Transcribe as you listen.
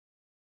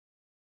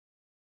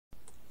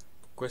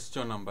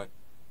question number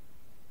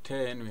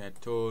 10, we are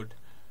told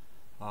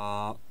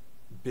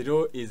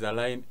below is a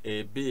line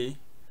AB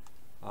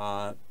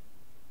and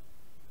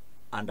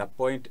a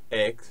point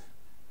X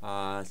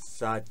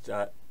such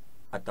at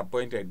a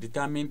point X.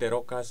 Determine the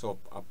locus of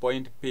a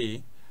point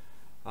P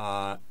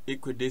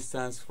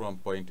equidistant from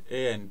point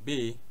A and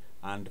B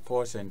and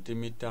 4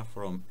 centimeter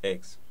from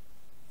X.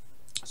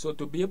 So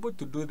to be able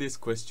to do this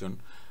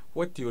question,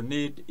 what you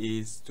need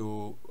is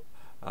to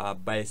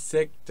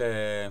bisect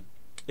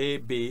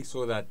AB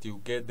so that you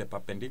get the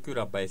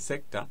perpendicular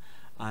bisector,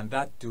 and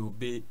that to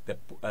be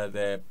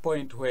the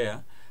point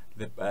where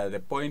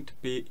the point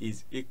P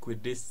is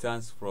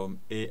equidistant from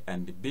A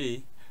and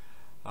B.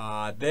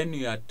 Then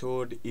you are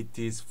told it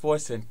is 4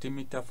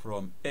 centimeter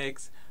from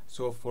X.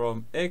 So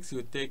from X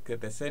you take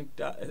the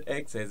center,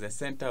 X as the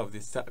center of the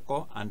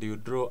circle, and you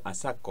draw a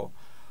circle.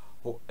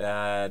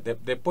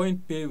 The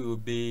point P will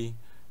be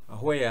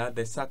where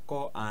the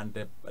circle and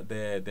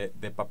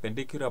the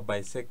perpendicular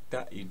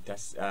bisector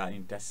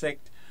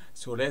intersect.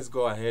 So let's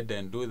go ahead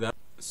and do that.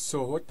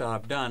 So what I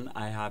have done,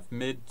 I have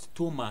made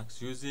 2 marks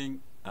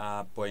using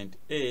point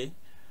A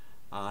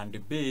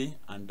and B,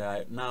 and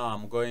now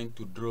I'm going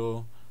to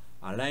draw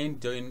a line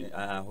join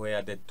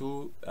where the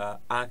 2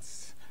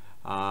 arcs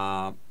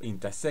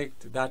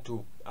intersect. That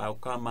will I'll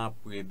come up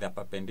with the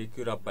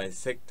perpendicular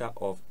bisector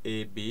of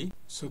AB.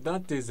 So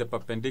that is the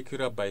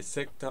perpendicular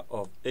bisector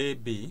of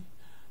AB,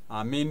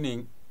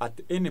 meaning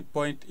at any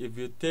point, if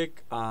you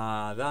take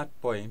that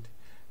point,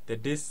 the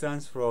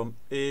distance from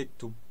A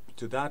to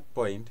that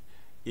point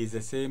is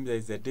the same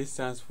as the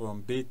distance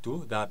from B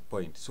to that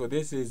point. So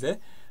this is the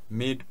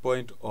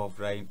midpoint of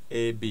line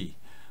AB.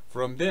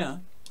 From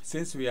there,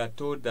 since we are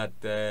told that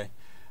the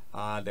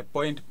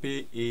point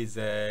P is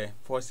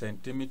 4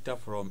 centimeter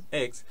from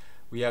X,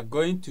 we are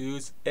going to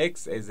use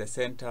X as the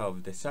center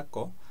of the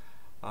circle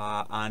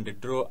and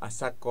draw a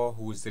circle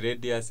whose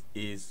radius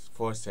is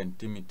 4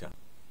 centimeter.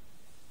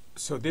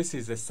 So this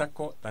is the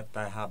circle that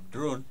I have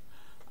drawn,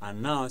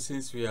 and now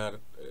since we are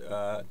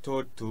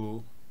told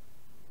to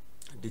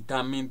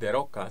determine the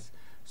locus,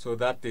 so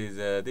that is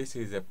this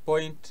is a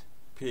point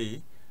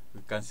P.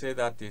 We can say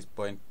that is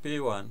point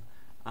P1,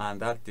 and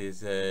that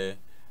is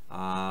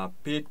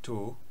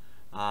P2.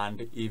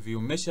 And if you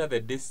measure the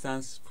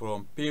distance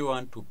from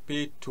P1 to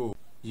P2,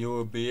 you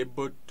will be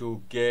able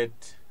to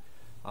get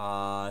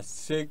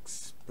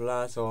 6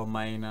 plus or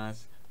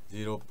minus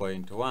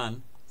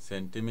 0.1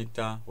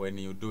 centimeter when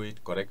you do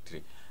it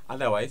correctly.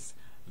 Otherwise,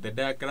 the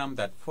diagram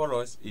that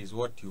follows is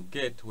what you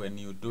get when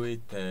you do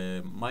it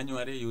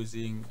manually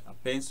using a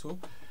pencil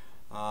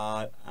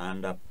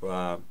and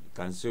you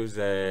can use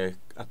a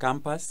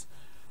compass.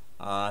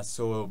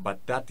 But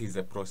that is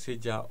the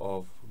procedure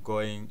of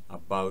going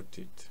about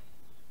it.